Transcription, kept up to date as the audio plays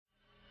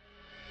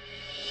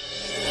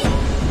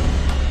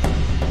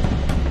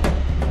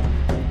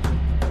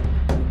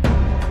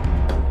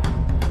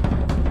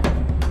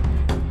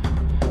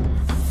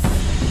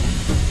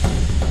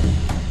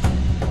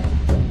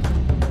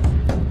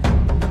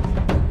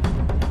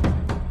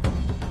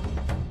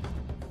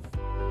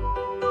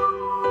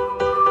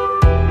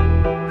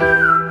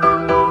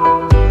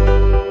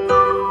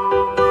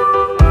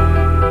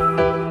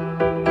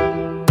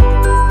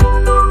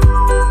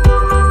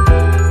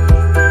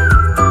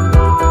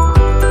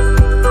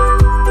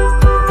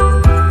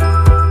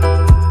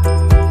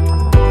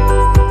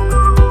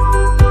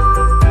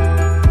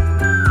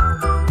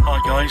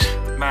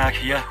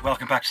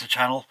back to the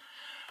channel.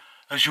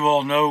 As you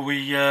all know,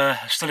 we are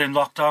still in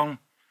lockdown.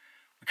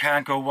 We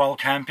can't go wild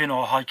camping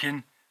or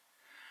hiking.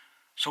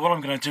 So what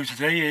I'm going to do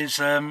today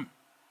is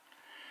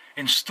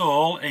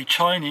install a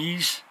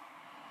Chinese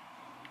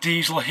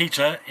diesel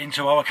heater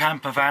into our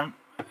camper van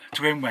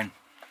to Inwen.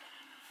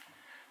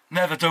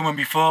 Never done one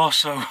before,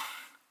 so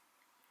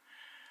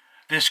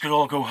this could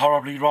all go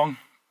horribly wrong.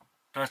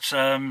 But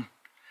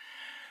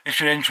if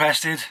you're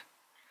interested,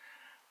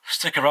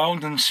 stick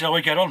around and see how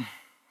we get on.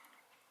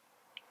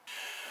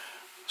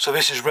 So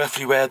this is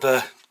roughly where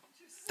the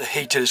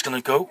heater is going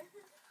to go.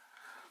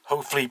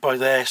 Hopefully by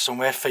there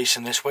somewhere,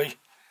 facing this way.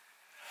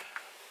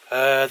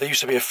 There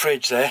used to be a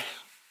fridge there,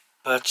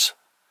 but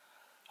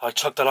I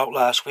took that out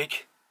last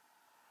week.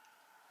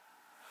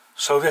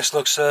 So this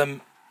looks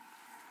a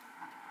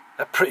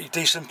pretty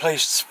decent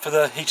place for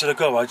the heater to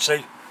go, I'd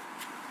say.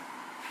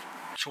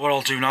 So what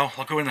I'll do now,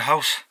 I'll go in the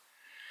house,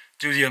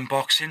 do the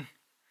unboxing,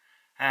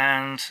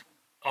 and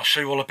I'll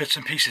show you all the bits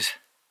and pieces.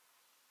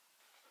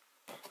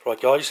 Right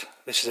guys,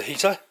 this is a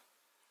heater.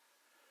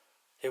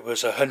 It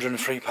was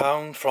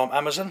 £103 from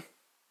Amazon.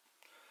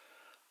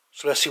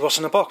 So let's see what's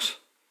in the box.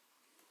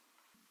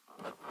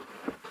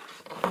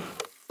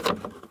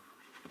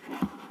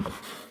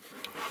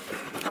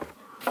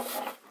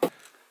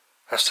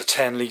 That's the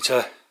 10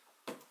 litre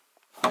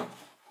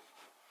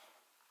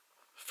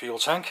fuel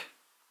tank.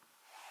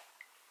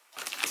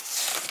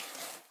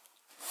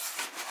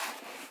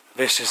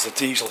 This is the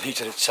diesel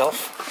heater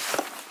itself.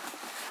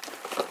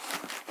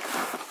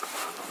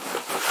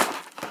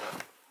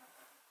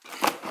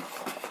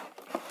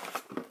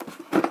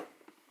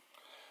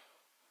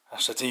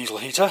 That's the diesel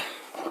heater.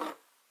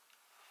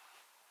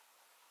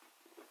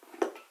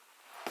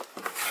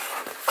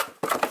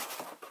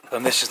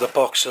 And this is the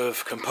box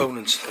of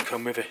components that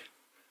come with it.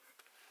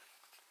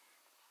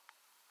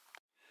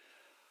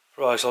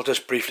 Right, so I'll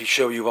just briefly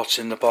show you what's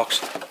in the box.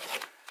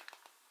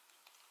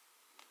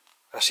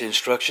 That's the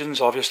instructions,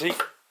 obviously.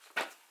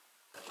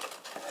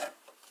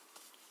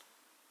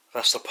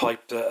 That's the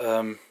pipe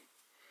that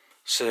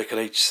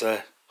circulates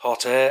the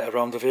hot air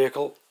around the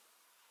vehicle.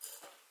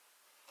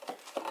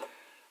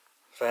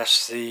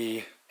 That's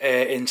the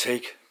air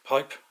intake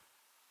pipe.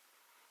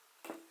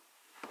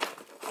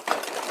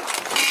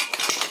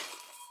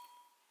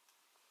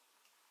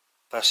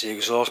 That's the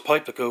exhaust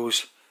pipe that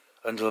goes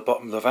under the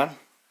bottom of the van.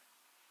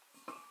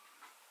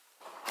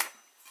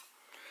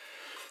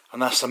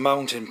 And that's the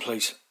mounting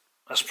plate.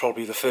 That's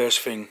probably the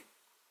first thing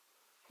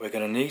we're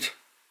going to need.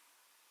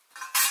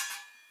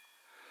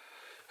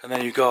 And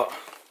then you've got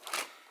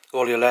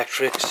all the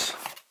electrics,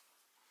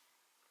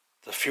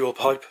 the fuel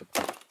pipe,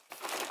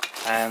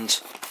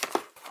 and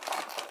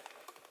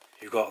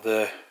you've got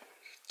the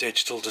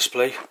digital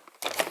display.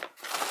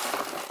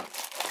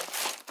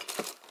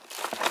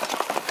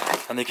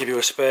 And they give you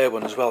a spare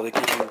one as well. They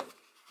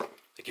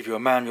give you a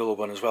manual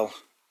one as well,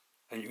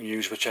 and you can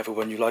use whichever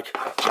one you like.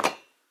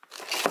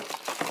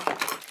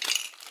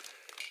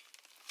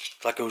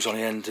 That goes on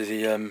the end of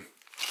the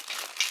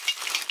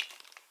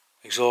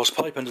exhaust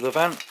pipe under the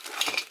van.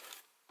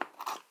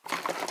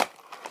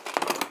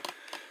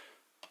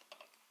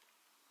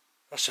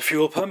 That's the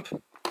fuel pump.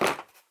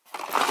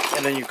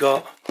 And then you've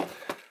got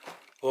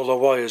all the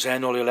wires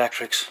and all the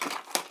electrics.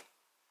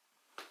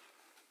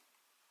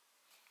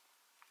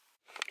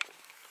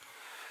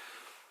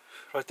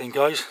 Right then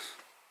guys,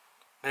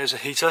 there's a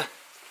heater.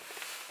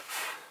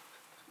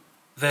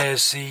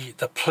 There's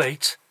the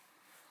plate,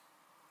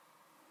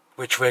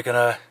 which we're going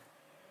to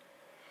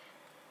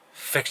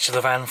fix to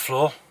the van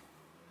floor.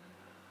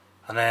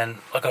 And then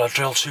I've got to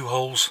drill 2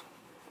 holes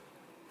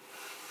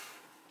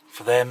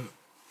for them,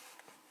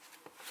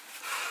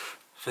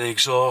 for the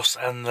exhaust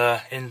and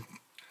the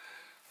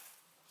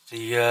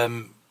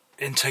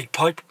intake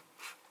pipe.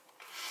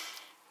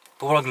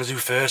 But what I'm going to do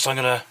first,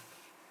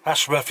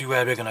 that's roughly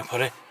where we're going to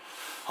put it.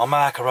 I'll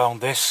mark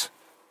around this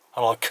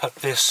and I'll cut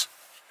this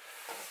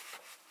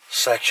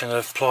section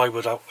of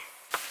plywood out.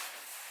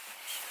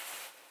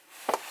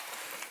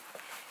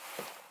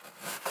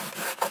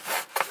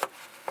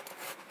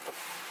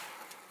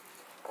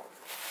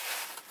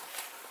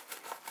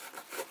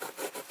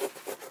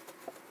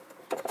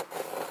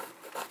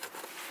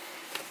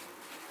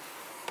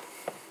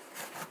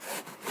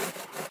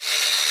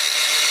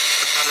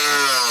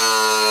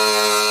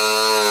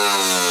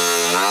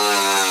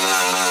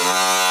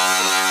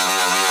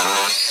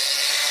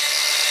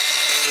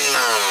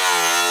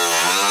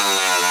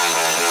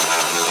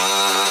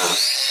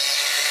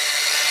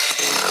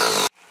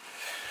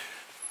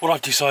 What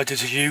I've decided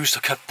to use to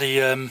cut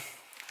the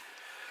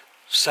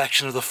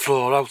section of the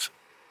floor out,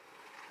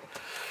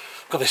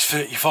 I've got this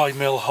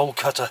 35mm hole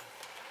cutter.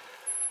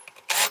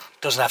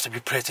 Doesn't have to be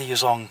pretty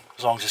as long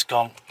as it's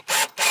gone.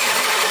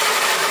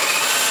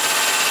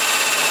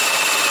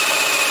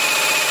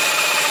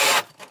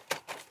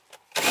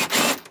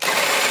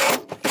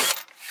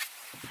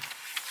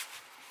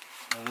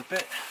 Another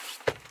bit.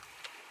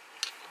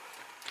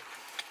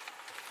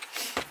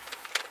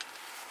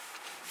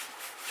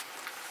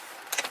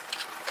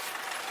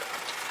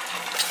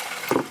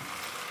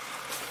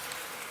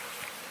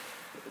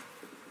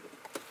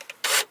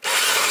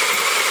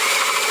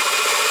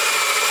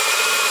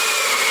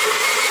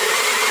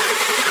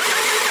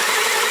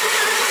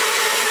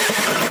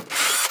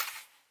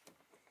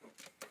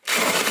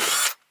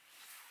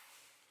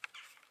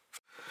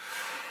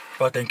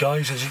 Right then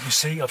guys, as you can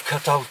see, I've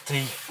cut out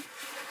the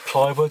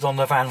plywood on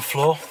the van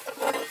floor.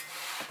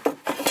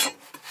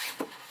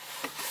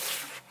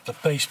 The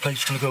base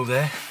plate's going to go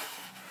there.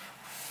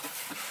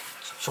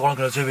 So what I'm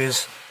going to do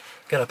is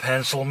get a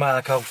pencil,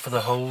 mark out for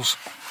the holes.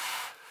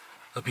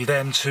 There'll be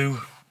them two,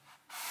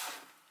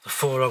 the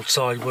 4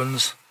 outside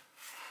ones,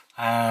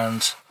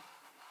 and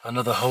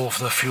another hole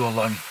for the fuel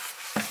line.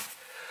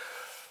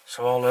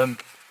 So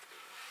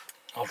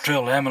I'll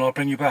drill them and I'll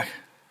bring you back.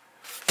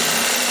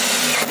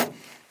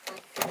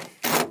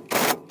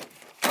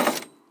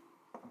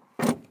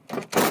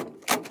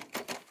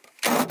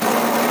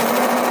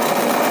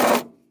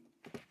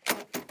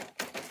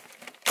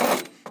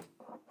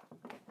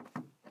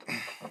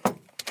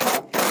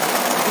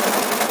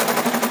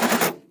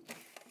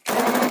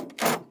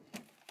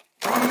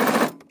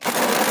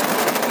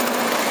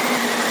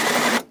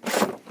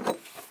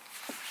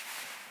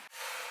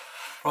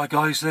 Right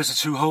guys, there's the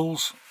 2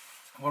 holes.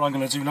 What I'm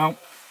going to do now,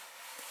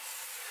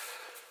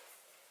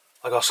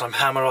 I got some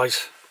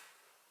hammerite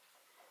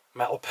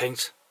metal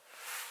paint.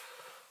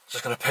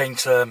 Just going to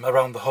paint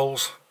around the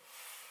holes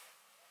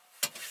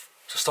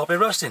to stop it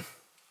rusting.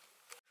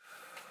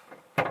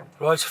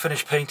 Right,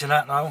 finished painting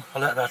that now.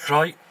 I'll let that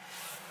dry.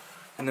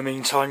 In the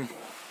meantime,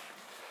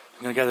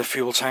 I'm going to get a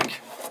fuel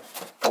tank.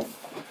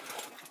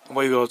 And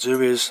what you've got to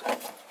do is,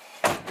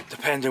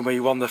 depending where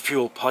you want the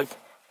fuel pipe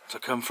to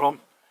come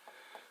from,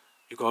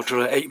 you've got to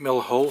drill an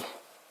 8mm hole,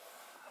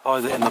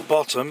 either in the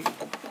bottom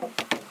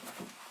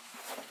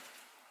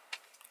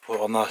or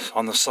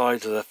on the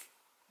side of the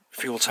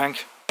fuel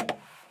tank,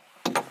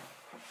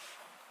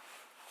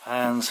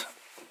 and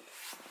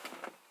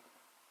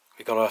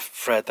you've got to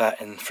thread that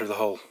in through the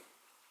hole.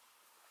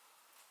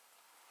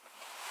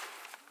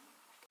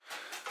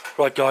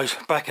 Right guys,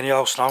 back in the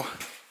house now.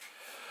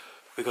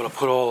 We've got to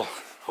put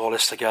all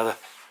this together.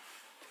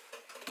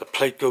 The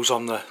plate goes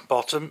on the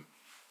bottom.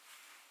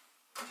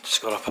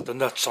 Just got to put the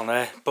nuts on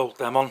there, bolt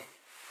them on.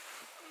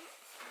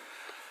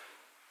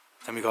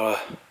 Then we've got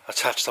to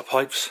attach the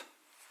pipes.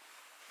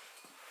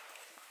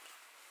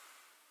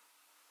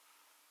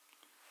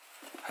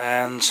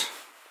 And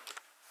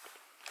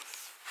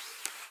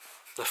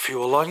the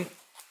fuel line.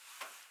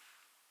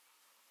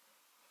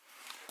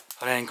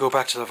 And then go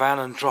back to the van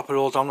and drop it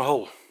all down the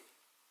hole.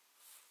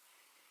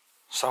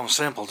 Sounds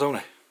simple, don't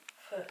it?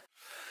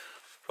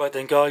 Right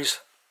then guys,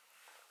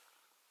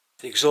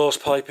 the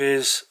exhaust pipe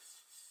is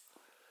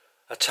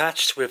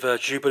attached with a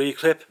Jubilee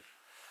clip,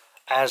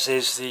 as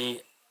is the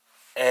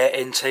air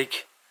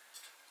intake,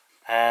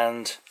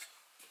 and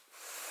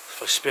if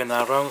I spin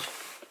that around,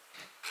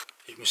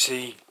 you can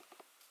see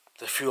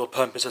the fuel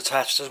pump is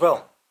attached as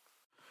well.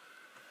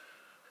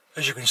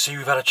 As you can see,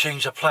 we've had to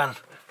change the plan.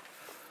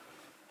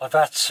 I've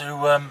had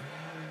to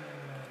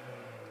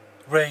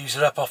raise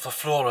it up off the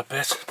floor a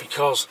bit,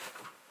 because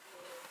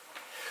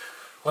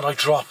when I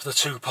drop the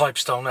 2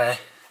 pipes down there,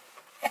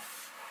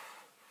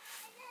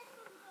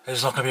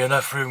 there's not going to be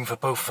enough room for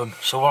both of them.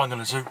 So what I'm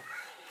going to do,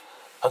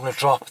 I'm going to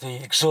drop the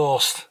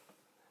exhaust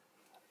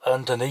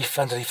underneath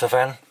the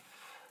van,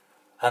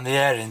 and the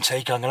air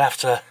intake I'm going to have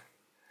to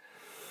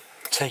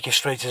take it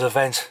straight to the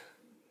vent,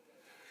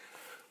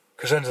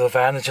 because under the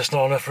van there's just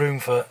not enough room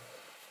for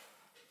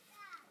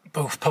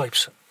both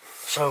pipes.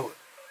 So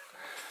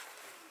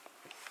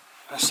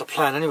that's the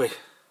plan anyway.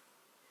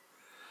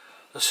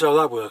 Let's see how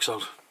that works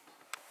out.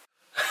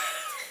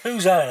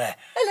 Who's that in there?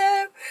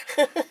 Hello.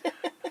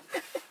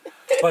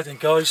 Right then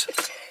guys,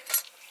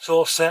 it's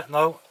all set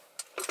now.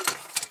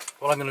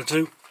 What I'm going to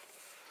do,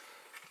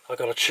 I've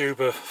got a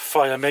tube of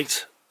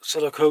Firemate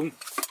silicone,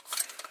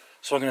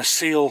 so I'm going to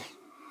seal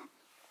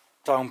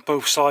down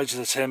both sides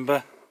of the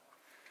timber,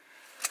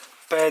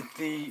 bed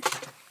the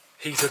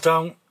heater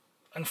down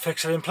and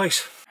fix it in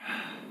place.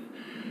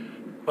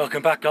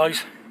 Welcome back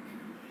guys.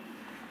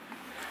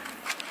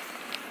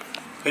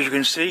 As you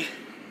can see,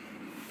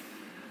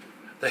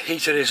 the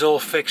heater is all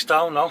fixed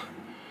down now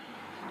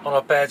on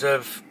a bed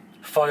of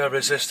fire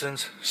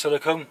resistant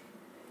silicone.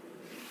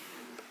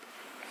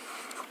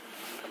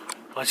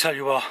 I tell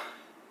you what,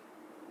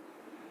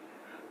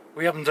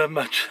 we haven't done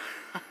much.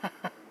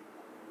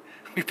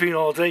 We've been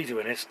all day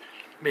doing this,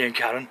 me and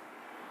Karen,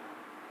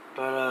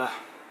 but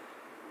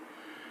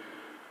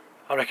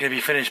I reckon it'll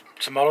be finished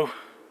tomorrow,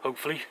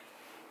 hopefully,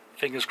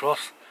 fingers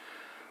crossed.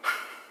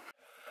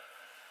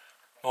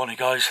 Morning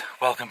guys,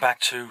 welcome back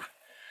to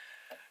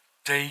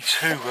day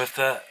 2 of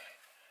the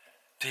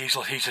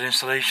diesel heater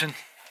installation.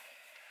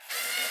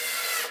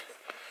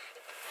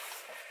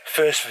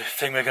 First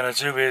thing we're going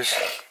to do is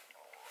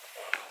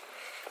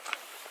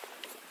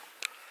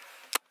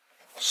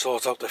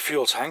sort out the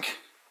fuel tank.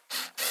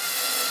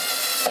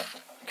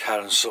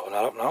 Karen's sorting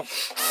that up now.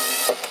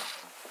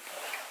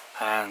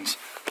 And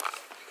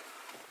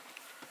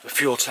the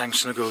fuel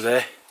tank's going to go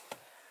there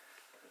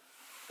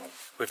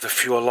with the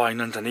fuel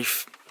line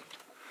underneath,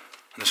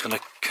 and it's going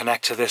to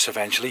connect to this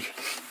eventually.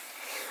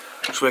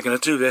 So we're going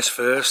to do this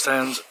first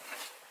and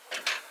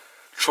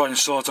try and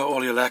sort out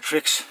all the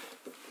electrics.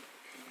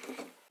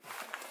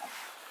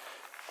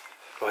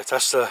 Right,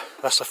 that's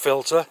the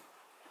filter.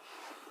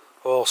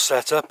 all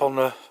set up on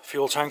the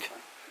fuel tank.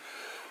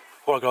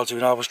 What I've got to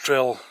do now is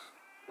drill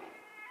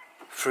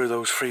through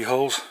those 3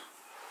 holes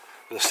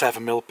with a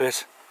 7mm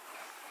bit,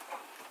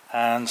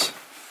 and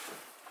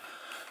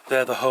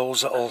they're the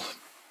holes that'll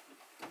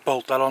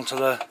bolt that onto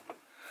the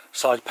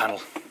side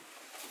panel.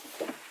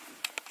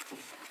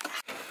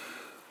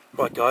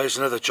 Right guys,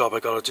 another job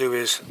I've got to do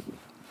is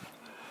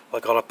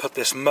I've got to put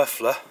this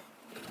muffler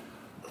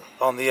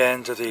on the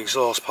end of the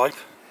exhaust pipe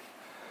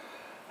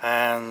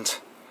and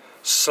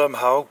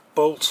somehow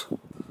bolt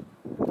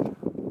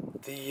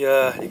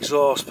the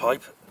exhaust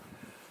pipe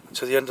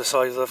to the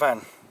underside of the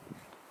van.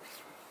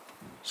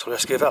 So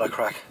let's give that a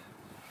crack.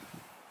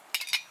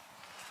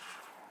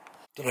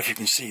 Don't know if you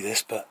can see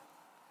this, but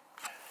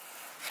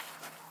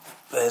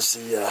there's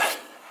the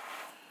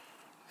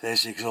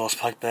exhaust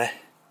pipe there.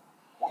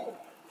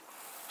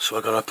 So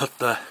I've got to put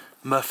the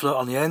muffler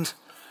on the end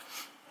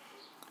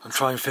and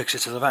try and fix it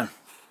to the van.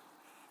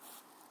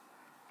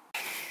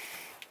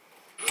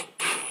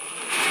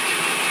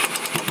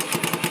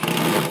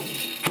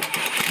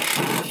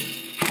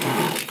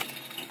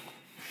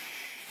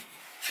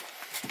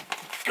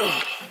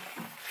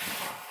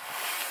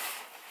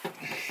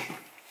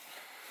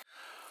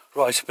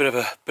 Right, a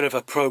bit of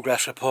a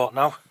progress report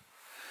now.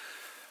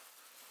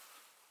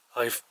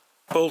 I've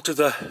bolted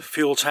the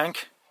fuel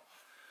tank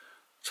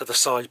to the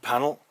side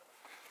panel,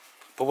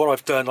 but what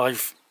I've done,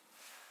 I've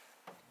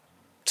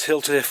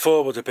tilted it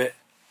forward a bit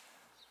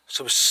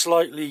so it's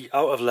slightly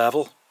out of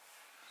level,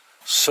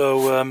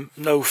 so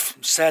no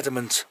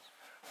sediment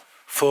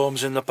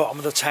forms in the bottom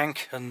of the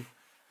tank and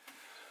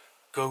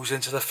goes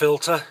into the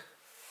filter.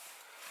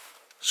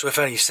 So if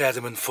any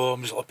sediment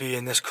forms, it'll be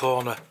in this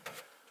corner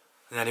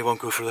and then it won't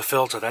go through the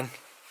filter then.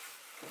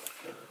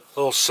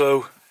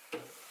 Also,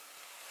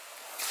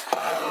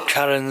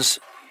 Karen's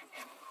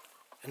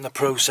in the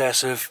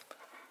process of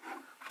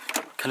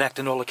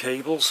connecting all the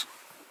cables,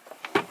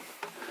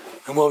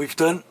 and what we've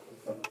done,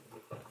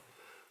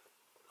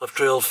 I've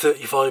drilled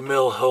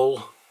 35mm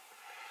hole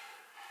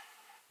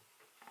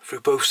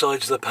through both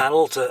sides of the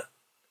panel to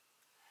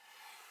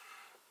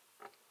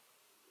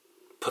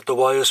put the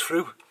wires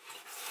through.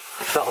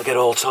 That'll get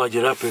all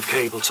tidied up with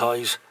cable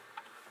ties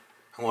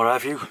and what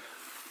have you,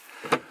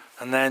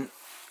 and then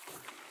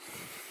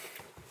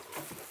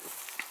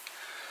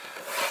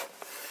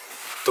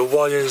the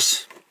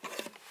wires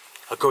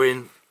are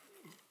going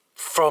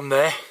from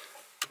there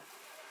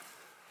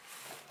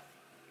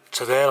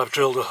to there. I've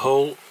drilled a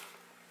hole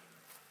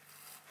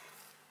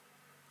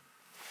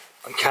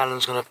and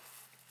Cannon's going to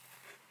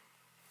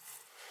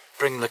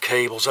bring the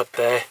cables up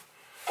there,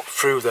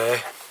 through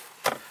there,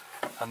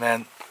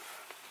 and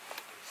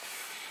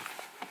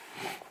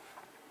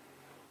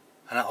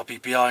that'll be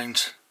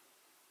behind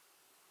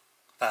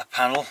that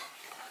panel,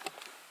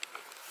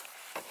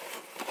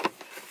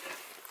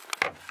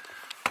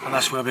 and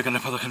that's where we're going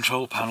to put the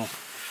control panel.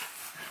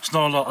 There's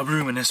not a lot of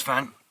room in this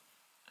van,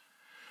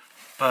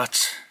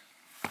 but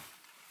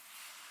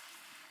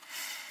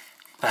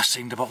that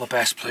seemed about the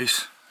best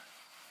place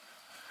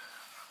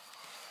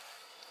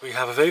we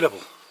have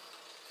available.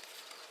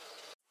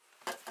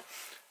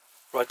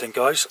 Right then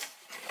guys,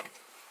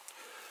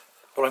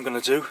 what I'm going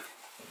to do,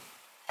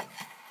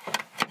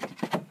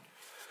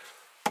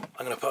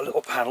 I'm going to put a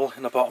little panel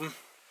in the bottom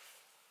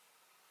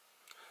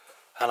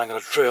and I'm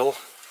going to drill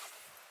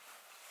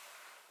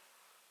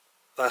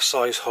that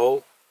size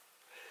hole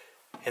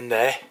in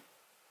there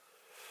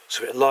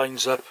so it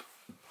lines up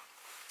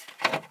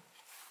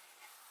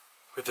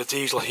with the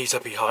diesel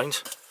heater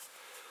behind.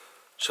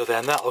 So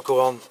then that'll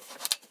go on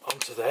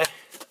onto there,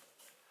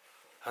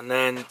 and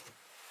then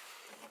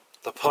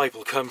the pipe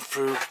will come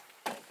through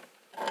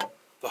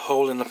the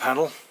hole in the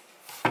panel,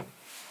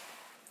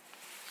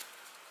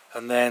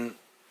 and then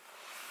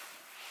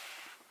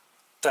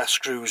that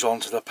screws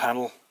onto the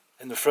panel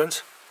in the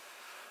front,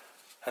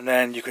 and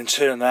then you can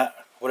turn that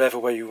whatever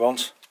way you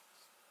want.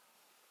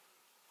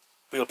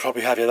 We'll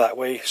probably have it that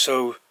way,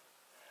 so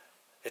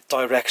it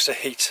directs the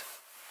heat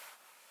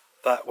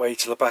that way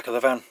to the back of the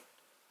van.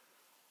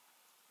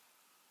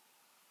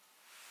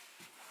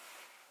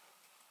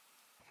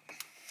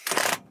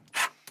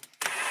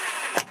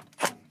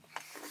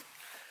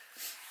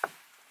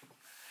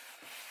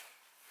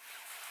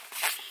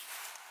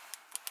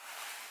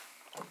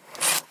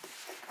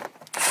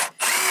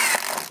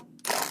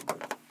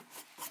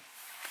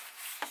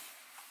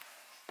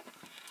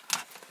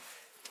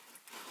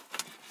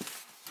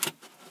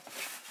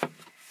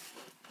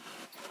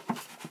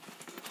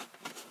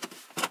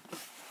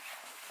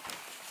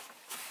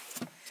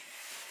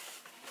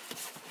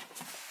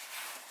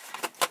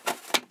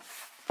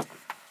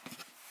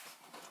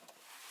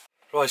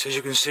 Right, as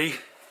you can see,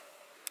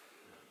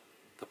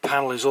 the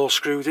panel is all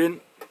screwed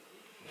in.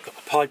 Got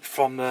the pipe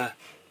from the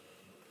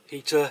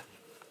heater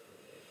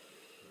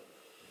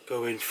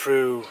going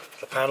through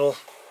the panel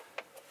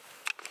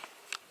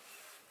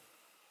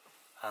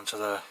and to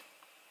the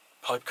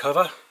pipe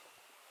cover.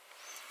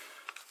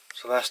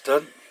 So that's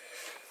done.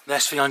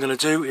 Next thing I'm going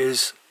to do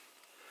is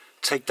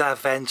take that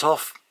vent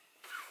off,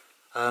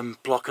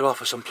 block it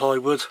off with some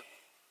plywood,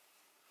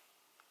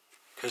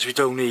 because we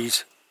don't need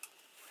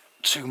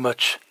too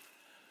much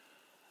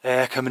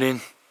air coming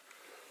in,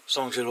 as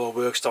long as it all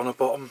works down the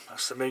bottom.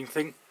 That's the main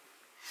thing.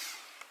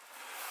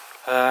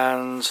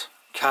 And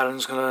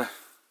Karen's gonna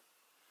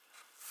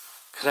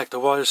connect the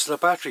wires to the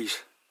batteries.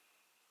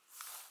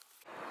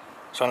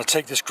 So I'm going to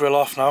take this grill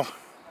off now,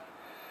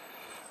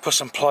 put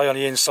some ply on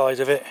the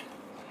inside of it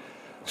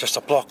just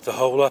to block the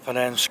hole up, and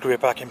then screw it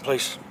back in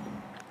place.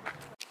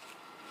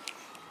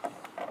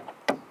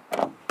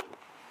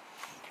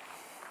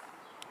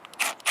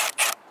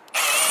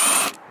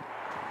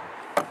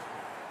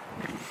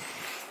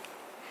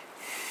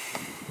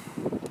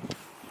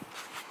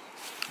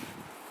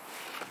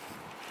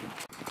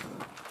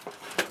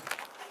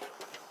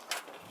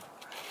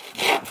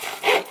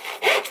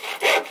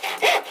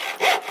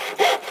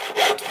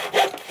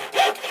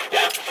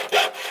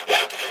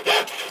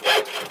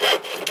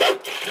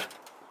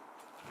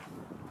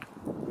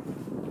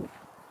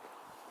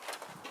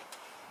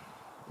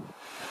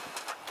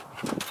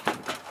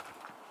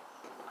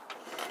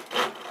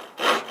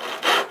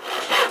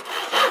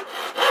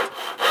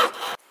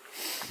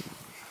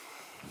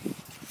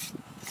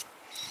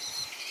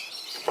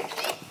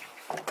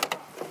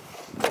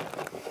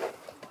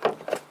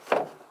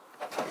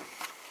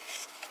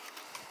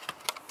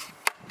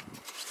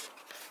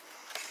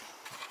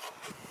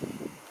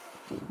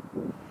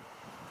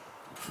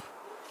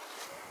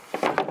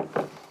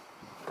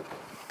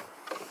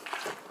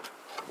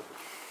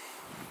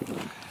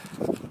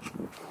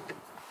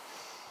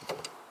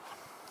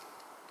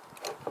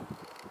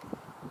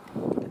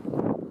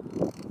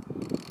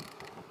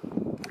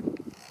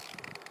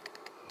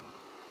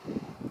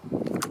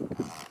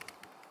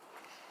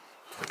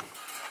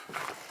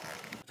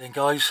 Then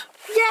guys,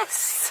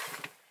 yes,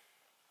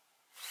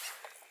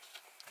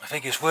 I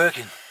think it's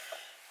working.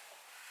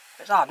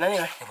 it's on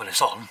anyway. Well,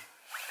 it's on.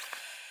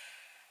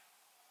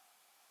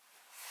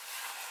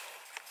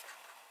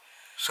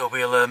 So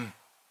we'll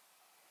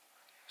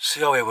see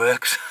how it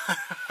works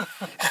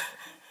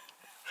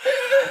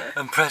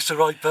and press the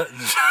right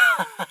buttons.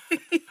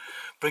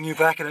 Bring you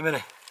back in a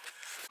minute.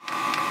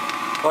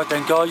 Right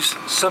then guys,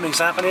 something's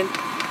happening.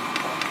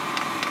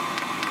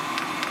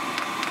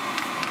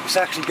 It's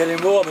actually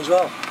getting warm as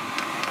well,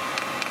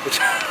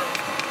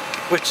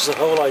 which is the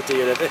whole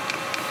idea of it.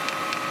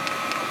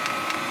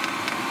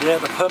 Yeah,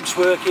 the pump's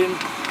working.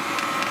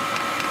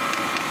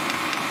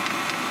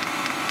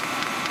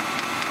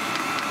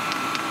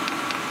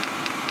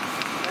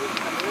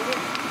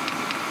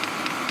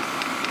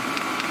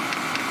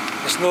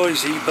 It's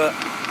noisy, but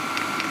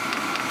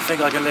I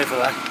think I can live with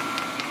that.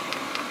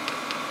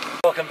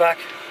 Welcome back.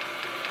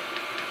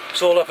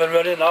 It's all up and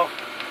running now,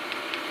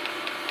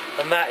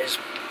 and that is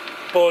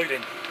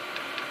boiling.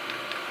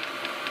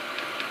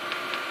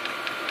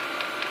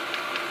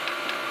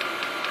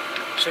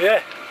 So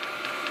yeah,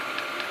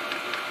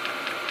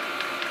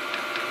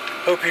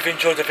 hope you've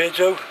enjoyed the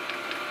video,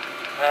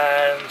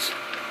 and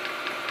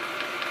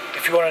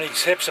if you want any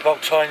tips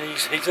about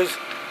Chinese heaters,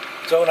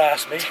 don't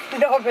ask me.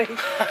 Not me.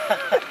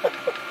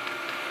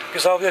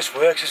 Because how this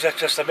works is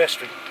just a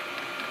mystery.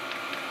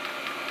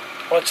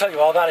 Well, I tell you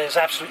what, that is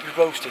absolutely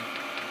roasting.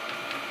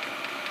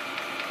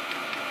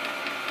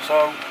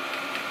 So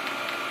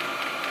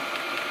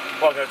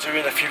what I'm going to do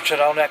in the future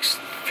now, next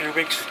few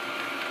weeks,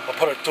 I'll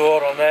put a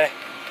door on there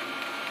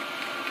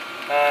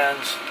and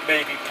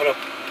maybe put a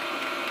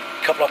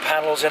couple of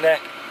panels in there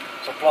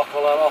to block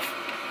all that off.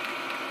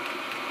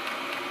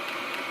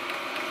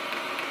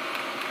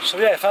 So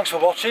yeah, thanks for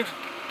watching,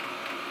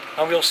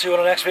 and we'll see you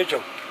on the next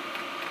video.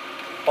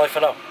 Bye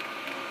for now.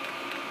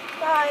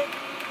 Bye.